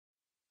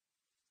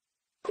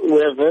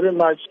were very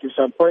much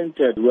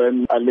disappointed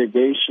when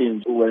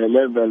allegations were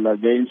leveled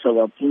against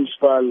our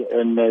principal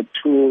and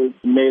two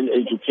male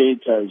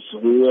educators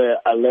who were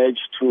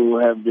alleged to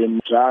have been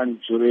drowned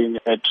during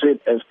a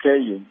trip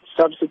excursion.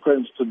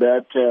 Subsequent to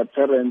that,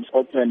 parents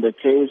opened a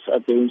case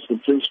against the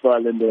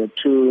principal and the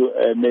two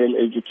male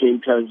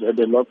educators at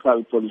the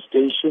local police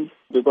station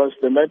because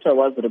the matter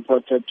was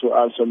reported to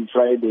us on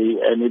Friday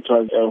and it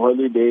was a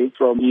holiday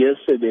from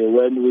yesterday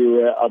when we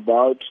were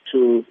about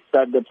to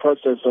start the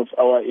process of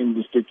our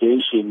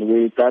investigation.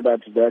 We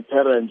gathered their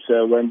parents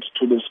went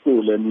to the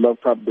school and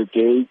locked up the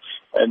gate,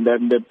 and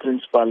then the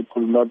principal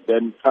could not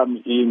then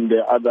come in.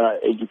 The other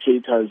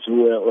educators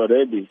who were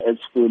already at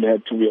school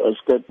had to be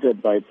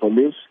escorted by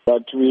police.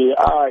 But we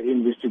are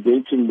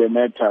investigating the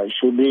matter.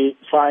 Should we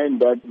find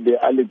that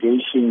the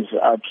allegations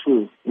are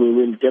true, we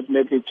will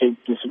definitely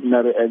take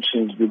disciplinary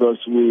actions because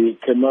we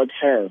cannot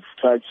have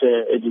such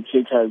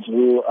educators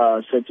who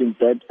are setting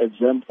bad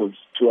examples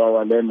to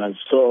our learners.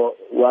 So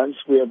once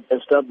we have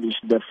established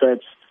the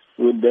facts,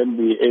 we'll then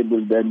be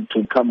able then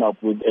to come up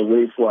with a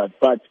way forward.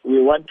 But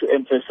we want to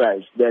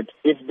emphasize that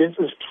if this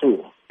is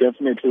true,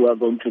 definitely we are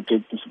going to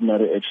take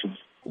disciplinary actions.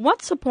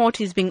 What support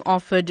is being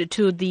offered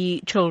to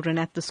the children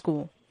at the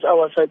school?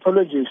 Our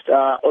psychologists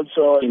are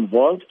also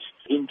involved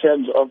in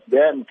terms of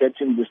them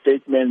getting the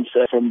statements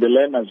from the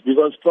learners,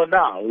 because for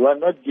now we are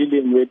not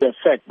dealing with the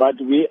fact, but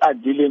we are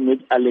dealing with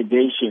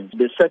allegations.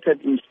 The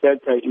second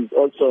inspector is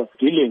also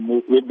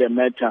dealing with the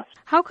matter.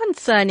 How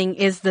concerning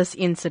is this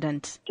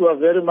incident? We are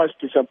very much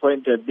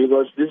disappointed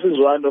because this is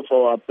one of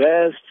our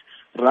best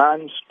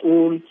run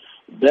schools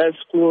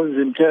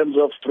in terms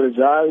of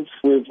results.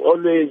 We've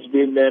always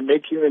been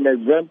making an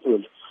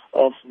example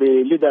of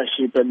the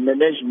leadership and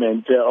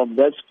management of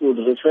that school,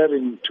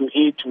 referring to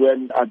it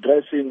when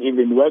addressing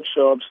even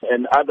workshops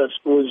and other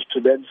schools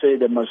to then say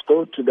they must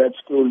go to that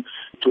school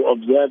to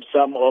observe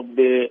some of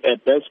the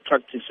best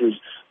practices.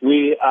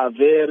 We are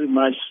very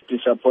much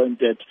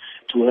disappointed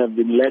to have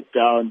been let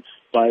down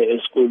by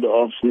a school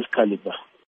of this caliber.